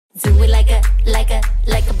Do it like a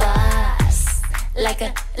boss. Like a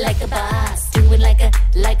boss. Do it like a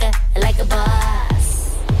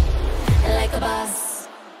boss. Like a boss.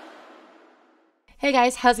 Hey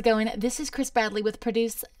guys, how's it going? This is Chris Bradley with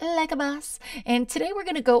Produce Like a Boss, and today we're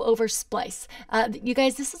going to go over Splice. You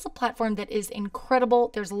guys, this is a platform that is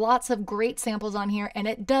incredible. There's lots of great samples on here, and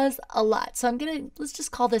it does a lot. So let's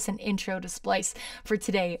just call this an intro to Splice for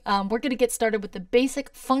today. We're going to get started with the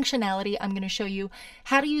basic functionality. I'm going to show you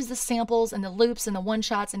how to use the samples and the loops and the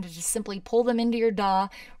one-shots and to just simply pull them into your DAW.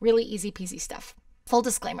 Really easy peasy stuff. Full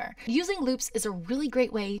disclaimer, using loops is a really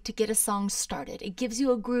great way to get a song started. It gives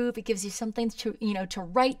you a groove, it gives you something to, to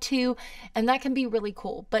write to, and that can be really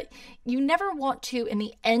cool. But you never want to, in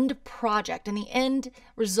the end project, in the end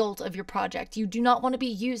result of your project, you do not want to be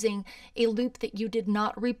using a loop that you did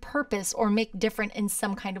not repurpose or make different in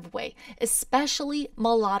some kind of way, especially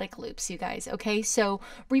melodic loops, you guys, okay? So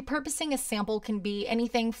repurposing a sample can be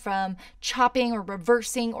anything from chopping or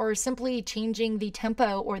reversing or simply changing the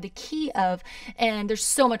tempo or the key of, and there's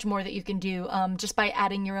so much more that you can do just by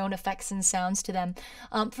adding your own effects and sounds to them.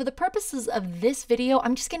 For the purposes of this video,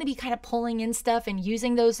 I'm just going to be kind of pulling in stuff and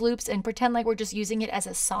using those loops and pretend like we're just using it as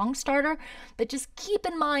a song starter. But just keep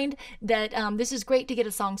in mind that this is great to get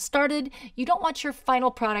a song started. You don't want your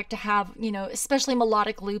final product to have, especially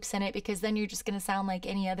melodic loops in it, because then you're just going to sound like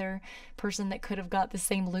any other person that could have got the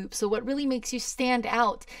same loop. So what really makes you stand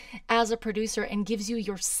out as a producer and gives you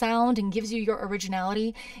your sound and gives you your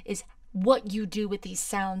originality is what you do with these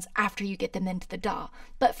sounds after you get them into the DAW.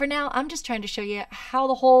 But for now, I'm just trying to show you how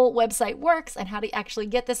the whole website works and how to actually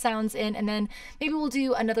get the sounds in, and then maybe we'll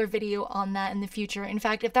do another video on that in the future. In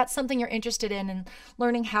fact, if that's something you're interested in and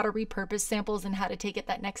learning how to repurpose samples and how to take it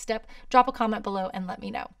that next step, drop a comment below and let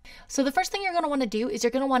me know. So the first thing you're going to want to do is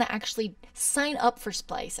you're going to want to actually sign up for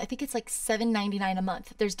Splice. I think it's like $7.99 a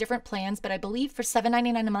month. There's different plans, but I believe for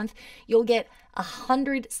 $7.99 a month, you'll get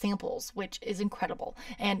 100 samples, which is incredible.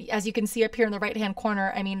 And as you can see up here in the right hand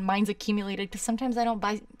corner, I mean, mine's accumulated because sometimes I don't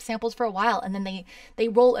buy samples for a while and then they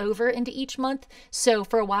roll over into each month. So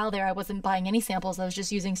for a while there, I wasn't buying any samples. I was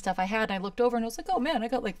just using stuff I had, and I looked over and I was like, oh man, I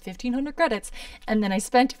got like 1,500 credits, and then I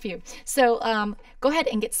spent a few. So go ahead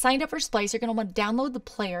and get signed up for Splice. You're going to want to download the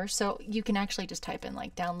player, so you can actually just type in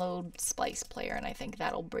like download Splice player, and I think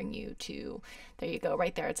that'll bring you to, there you go,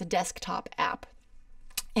 right there. It's a desktop app.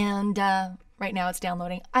 And right now it's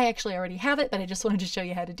downloading. I actually already have it, but I just wanted to show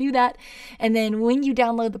you how to do that. And then when you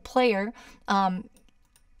download the player,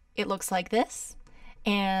 it looks like this.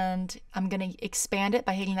 And I'm going to expand it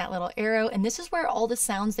by hitting that little arrow. And this is where all the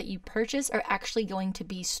sounds that you purchase are actually going to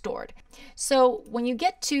be stored. So when you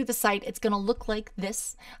get to the site, it's going to look like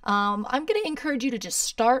this. I'm going to encourage you to just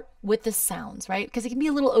start with the sounds, right? Because it can be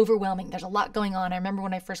a little overwhelming. There's a lot going on. I remember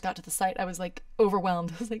when I first got to the site, I was like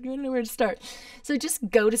overwhelmed. I was like, I don't know where to start. So just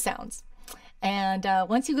go to sounds. And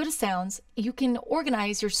once you go to sounds, you can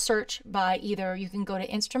organize your search by either, you can go to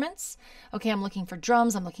instruments. Okay, I'm looking for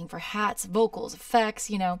drums, I'm looking for hats, vocals, effects,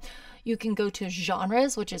 You can go to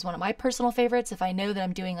genres, which is one of my personal favorites. If I know that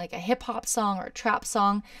I'm doing like a hip hop song or a trap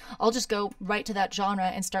song, I'll just go right to that genre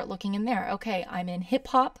and start looking in there. Okay, I'm in hip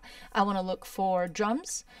hop. I want to look for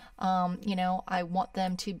drums. I want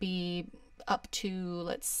them to be up to,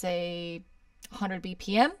 let's say, 100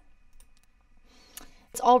 BPM.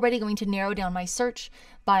 It's already going to narrow down my search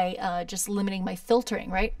by just limiting my filtering,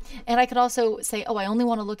 right? And I could also say, oh, I only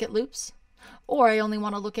want to look at loops, or I only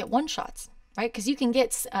want to look at one shots, right? Because you can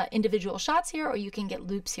get individual shots here, or you can get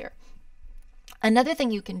loops here. Another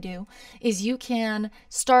thing you can do is you can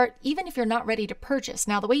start, even if you're not ready to purchase.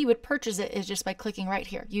 Now, the way you would purchase it is just by clicking right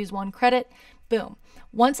here. Use 1 credit, boom.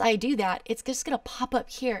 Once I do that, it's just going to pop up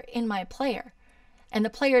here in my player. And the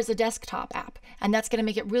player is a desktop app, and that's going to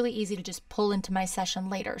make it really easy to just pull into my session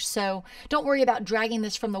later. So don't worry about dragging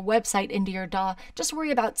this from the website into your DAW. Just worry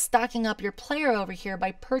about stocking up your player over here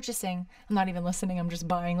by purchasing. I'm not even listening, I'm just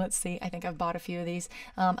buying. Let's see, I think I've bought a few of these,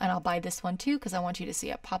 and I'll buy this one too because I want you to see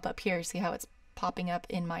it pop up here. See how it's popping up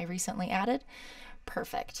in my recently added?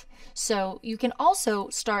 Perfect. So you can also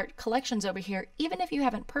start collections over here even if you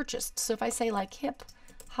haven't purchased. So if I say like hip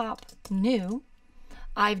hop new,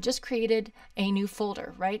 I've just created a new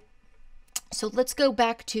folder, right? So let's go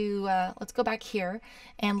back to, let's go back here,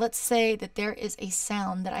 and let's say that there is a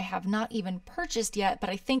sound that I have not even purchased yet, but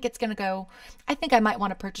I think it's going to go, I think I might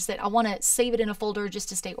want to purchase it. I want to save it in a folder just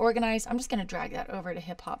to stay organized. I'm just going to drag that over to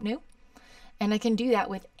hip hop new, and I can do that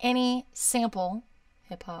with any sample,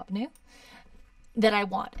 hip hop new, that I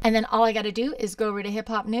want. And then all I got to do is go over to Hip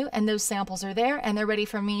Hop New, and those samples are there and they're ready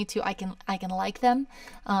for me to, I can like them.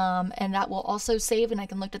 And that will also save, and I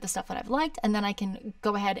can look at the stuff that I've liked, and then I can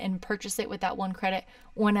go ahead and purchase it with that 1 credit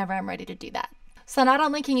whenever I'm ready to do that. So not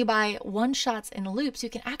only can you buy one shots and loops, you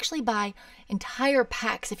can actually buy entire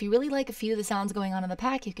packs. If you really like a few of the sounds going on in the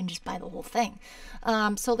pack, you can just buy the whole thing.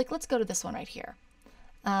 So like, let's go to this one right here.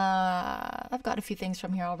 I've got a few things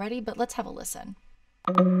from here already, but let's have a listen.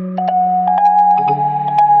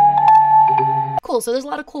 Cool, so there's a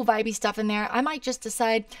lot of cool vibey stuff in there. I might just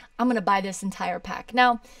decide I'm gonna buy this entire pack.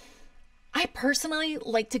 Now, I personally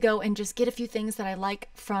like to go and just get a few things that I like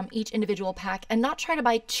from each individual pack and not try to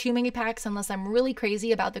buy too many packs unless I'm really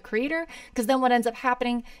crazy about the creator, because then what ends up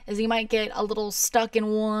happening is you might get a little stuck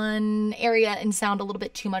in one area and sound a little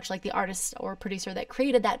bit too much like the artist or producer that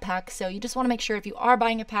created that pack. So you just want to make sure if you are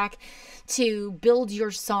buying a pack to build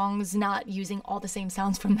your songs not using all the same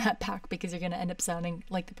sounds from that pack, because you're going to end up sounding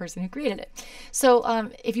like the person who created it. So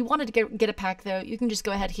if you wanted to get a pack though, you can just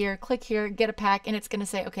go ahead here, click here, get a pack, and it's going to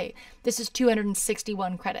say, okay, this is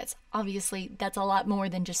 261 credits. Obviously, that's a lot more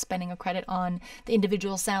than just spending a credit on the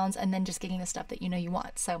individual sounds and then just getting the stuff that you know you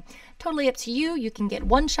want. So totally up to you. You can get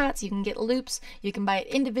one shots, you can get loops, you can buy it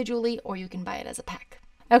individually, or you can buy it as a pack.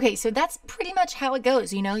 Okay, so that's pretty much how it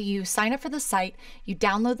goes. You know, you sign up for the site, you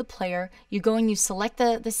download the player, you go and you select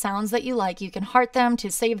the sounds that you like. You can heart them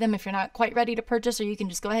to save them if you're not quite ready to purchase, or you can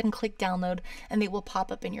just go ahead and click download and they will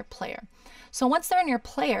pop up in your player. So once they're in your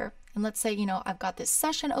player, and let's say, you know, I've got this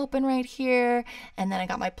session open right here, and then I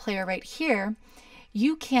got my player right here,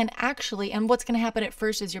 you can actually, and what's going to happen at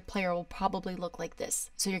first is your player will probably look like this.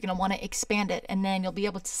 So you're going to want to expand it, and then you'll be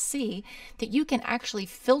able to see that you can actually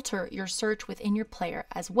filter your search within your player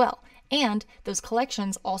as well. And those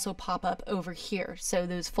collections also pop up over here. So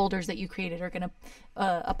those folders that you created are going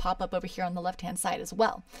to pop up over here on the left-hand side as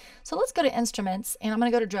well. So let's go to instruments, and I'm going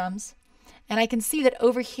to go to drums. And I can see that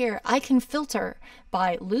over here, I can filter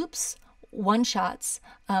by loops, one-shots,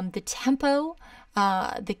 the tempo,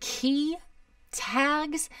 the key,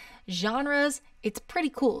 tags, genres. It's pretty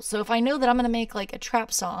cool. So if I know that I'm going to make like a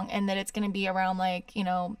trap song and that it's going to be around like, you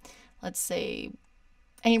know, let's say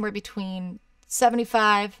anywhere between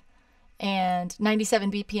 75 and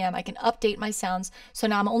 97 BPM, I can update my sounds. So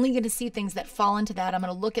now I'm only going to see things that fall into that. I'm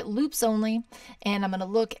going to look at loops only, and I'm going to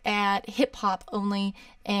look at hip hop only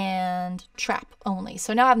and trap only.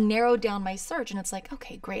 So now I've narrowed down my search, and it's like,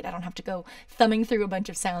 okay, great. I don't have to go thumbing through a bunch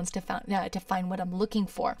of sounds to find what I'm looking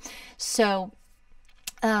for. So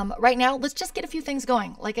right now, let's just get a few things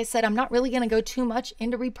going. Like I said, I'm not really going to go too much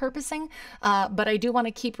into repurposing, but I do want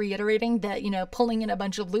to keep reiterating that, you know, pulling in a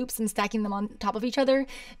bunch of loops and stacking them on top of each other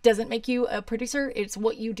doesn't make you a producer. It's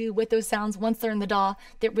what you do with those sounds once they're in the DAW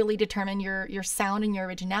that really determine your sound and your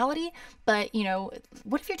originality. But, you know,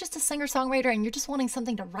 what if you're just a singer-songwriter and you're just wanting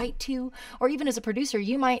something to write to? Or even as a producer,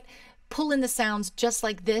 you might pull in the sounds just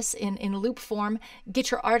like this in loop form,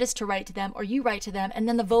 get your artist to write to them, or you write to them, and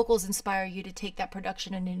then the vocals inspire you to take that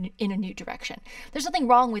production in a new direction. There's nothing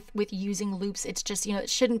wrong with using loops. It's just, you know, it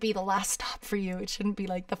shouldn't be the last stop for you. It shouldn't be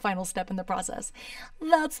like the final step in the process.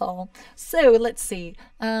 That's all. So let's see.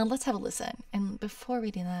 Let's have a listen. And before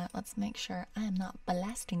we do that, let's make sure I am not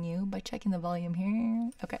blasting you by checking the volume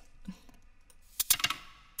here. Okay.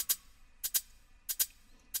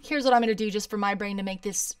 Here's what I'm going to do just for my brain to make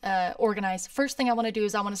this organized. First thing I want to do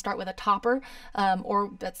is I want to start with a topper,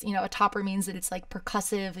 or that's, you know, a topper means that it's like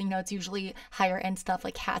percussive, you know, it's usually higher end stuff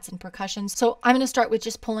like hats and percussion. So I'm going to start with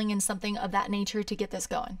just pulling in something of that nature to get this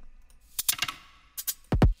going.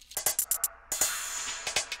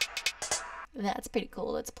 That's pretty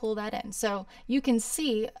cool. Let's pull that in. So you can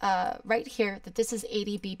see right here that this is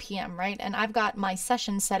 80 BPM, right? And I've got my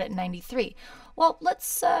session set at 93. Well,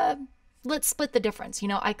 let's split the difference. You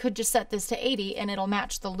know, I could just set this to 80 and it'll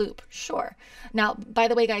match the loop. Sure. Now, by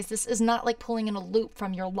the way, guys, this is not like pulling in a loop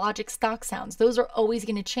from your Logic stock sounds. Those are always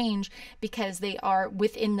going to change because they are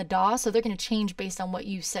within the DAW. So they're going to change based on what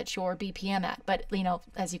you set your BPM at. But, you know,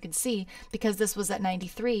 as you can see, because this was at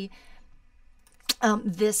 93,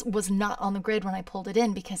 this was not on the grid when I pulled it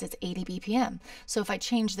in because it's 80 BPM. So if I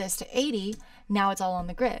change this to 80, now it's all on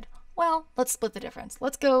the grid. Well, let's split the difference.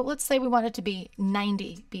 Let's say we want it to be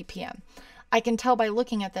 90 BPM. I can tell by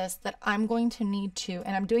looking at this that I'm going to need to,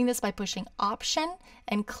 and I'm doing this by pushing Option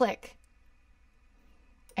and click.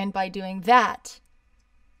 And by doing that,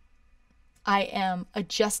 I am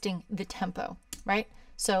adjusting the tempo, right?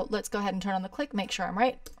 So let's go ahead and turn on the click, make sure I'm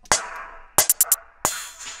right.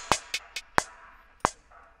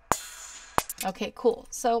 Okay, cool.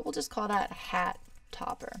 So we'll just call that hat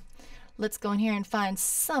topper. Let's go in here and find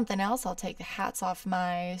something else. I'll take the hats off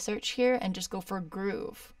my search here and just go for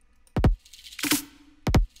groove.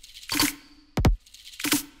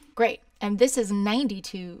 Great. And this is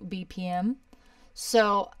 92 BPM.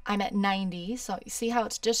 So I'm at 90. So you see how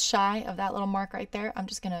it's just shy of that little mark right there? I'm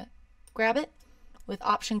just going to grab it, with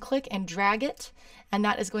Option click and drag it, and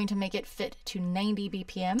that is going to make it fit to 90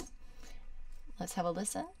 BPM. Let's have a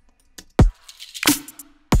listen.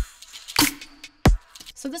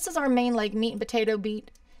 So this is our main like meat and potato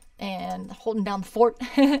beat and holding down the fort.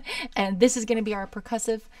 And this is going to be our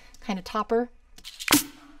percussive kind of topper.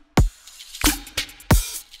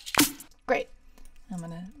 Great. I'm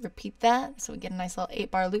going to repeat that so we get a nice little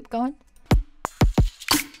 8-bar loop going.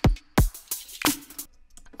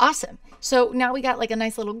 Awesome. So now we got like a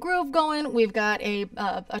nice little groove going. We've got a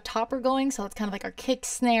topper going, so it's kind of like our kick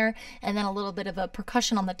snare, and then a little bit of a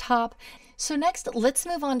percussion on the top. So next, let's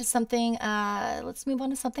move on to something.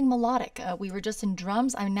 Melodic. We were just in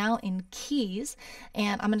drums. I'm now in keys,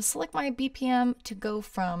 and I'm going to select my BPM to go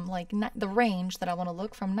from like the range that I want to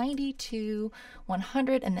look from 90 to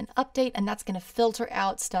 100, and then update, and that's going to filter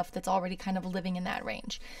out stuff that's already kind of living in that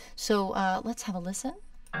range. So let's have a listen.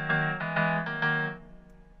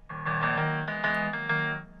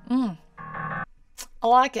 I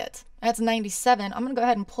like it. That's 97. I'm going to go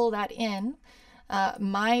ahead and pull that in.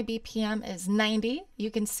 My BPM is 90. You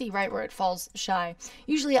can see right where it falls shy.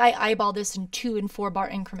 Usually I eyeball this in 2 and 4 bar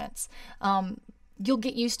increments. You'll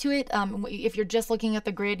get used to it. If you're just looking at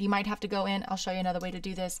the grid, you might have to go in. I'll show you another way to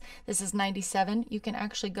do this. This is 97. You can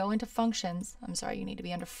actually go into functions. I'm sorry, you need to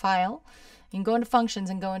be under file. You can go into functions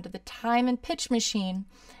and go into the time and pitch machine,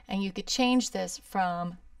 and you could change this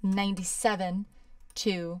from 97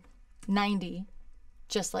 to 90,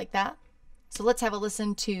 just like that. So let's have a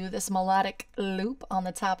listen to this melodic loop on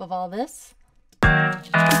the top of all this.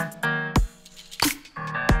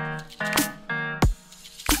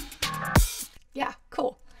 Yeah,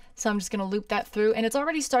 cool. So I'm just going to loop that through, and it's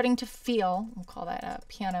already starting to feel, we'll call that a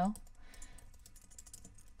piano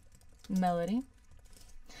melody.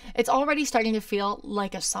 It's already starting to feel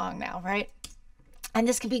like a song now, right? And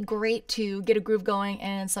this could be great to get a groove going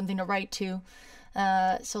and something to write to.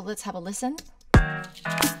 So let's have a listen.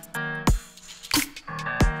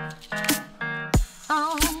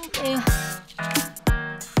 Okay.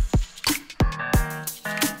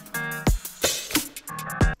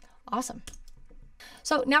 Awesome.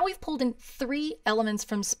 So now we've pulled in 3 elements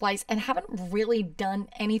from Splice and haven't really done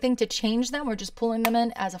anything to change them. We're just pulling them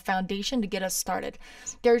in as a foundation to get us started.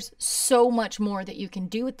 There's so much more that you can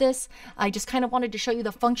do with this. I just kind of wanted to show you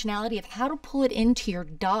the functionality of how to pull it into your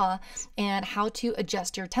DAW and how to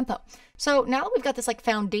adjust your tempo. So now that we've got this like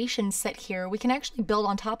foundation set here, we can actually build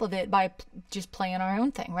on top of it by just playing our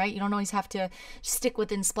own thing, right? You don't always have to stick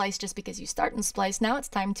within Splice just because you start in Splice. Now it's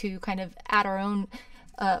time to kind of add our own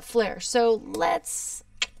flair. So let's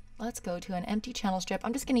go to an empty channel strip.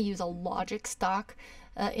 I'm just going to use a Logic stock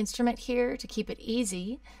instrument here to keep it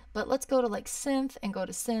easy, but let's go to like synth and go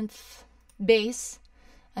to synth bass,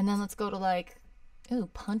 and then let's go to like, ooh,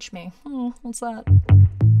 punch me. What's that?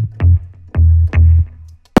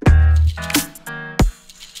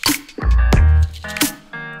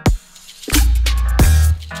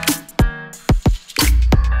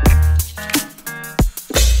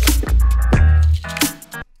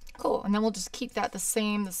 And then we'll just keep that the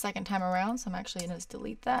same the second time around. So I'm actually going to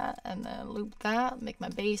delete that and then loop that, make my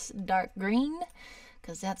bass dark green,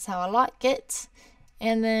 because that's how I like it.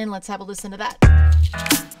 And then let's have a listen to that.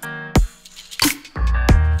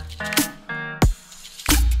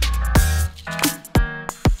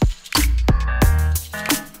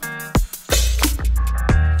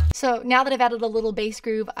 So now that I've added a little bass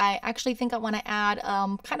groove, I actually think I want to add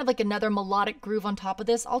kind of like another melodic groove on top of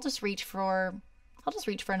this. I'll just reach for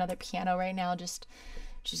another piano right now, just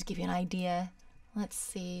give you an idea. Let's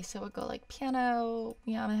see. So we'll go like piano,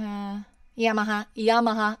 Yamaha.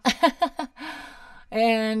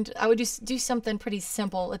 And I would just do something pretty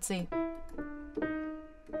simple. Let's see.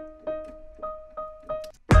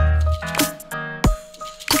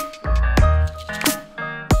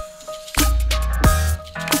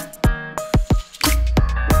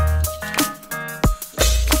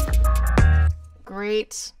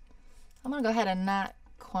 Great. I'm going to go ahead and not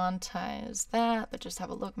quantize that, but just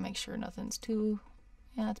have a look and make sure nothing's too,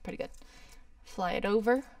 yeah, that's pretty good. Fly it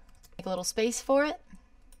over, make a little space for it.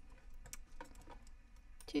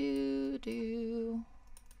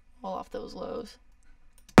 All off those lows.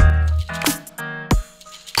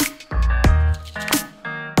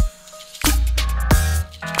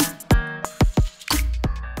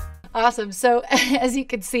 Awesome. So as you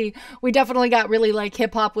can see, we definitely got really like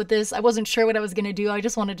hip hop with this. I wasn't sure what I was going to do. I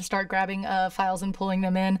just wanted to start grabbing files and pulling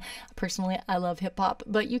them in. Personally, I love hip hop,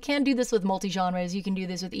 but you can do this with multi-genres. You can do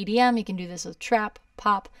this with EDM. You can do this with trap,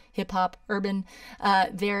 pop, hip hop, urban.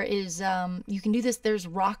 There is, you can do this. There's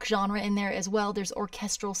rock genre in there as well. There's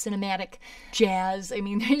orchestral, cinematic, jazz. I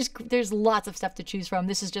mean, there's lots of stuff to choose from.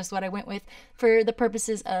 This is just what I went with for the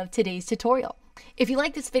purposes of today's tutorial. If you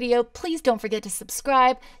like this video, please don't forget to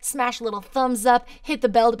subscribe, smash a little thumbs up, hit the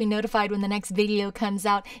bell to be notified when the next video comes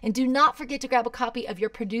out, and do not forget to grab a copy of your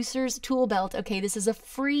producer's tool belt. Okay, this is a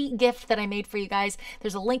free gift that I made for you guys.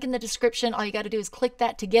 There's a link in the description. All you got to do is click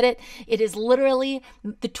that to get it. It is literally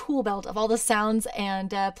the tool belt of all the sounds and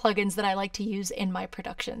plugins that I like to use in my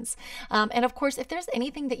productions. And of course, if there's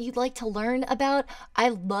anything that you'd like to learn about, I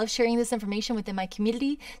love sharing this information within my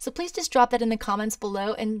community. So please just drop that in the comments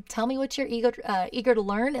below and tell me what you're eager to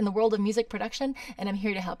learn in the world of music production, and I'm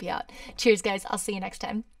here to help you out. Cheers, guys. I'll see you next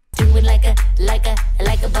time. Do it like a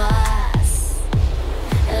boss,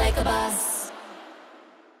 like a boss.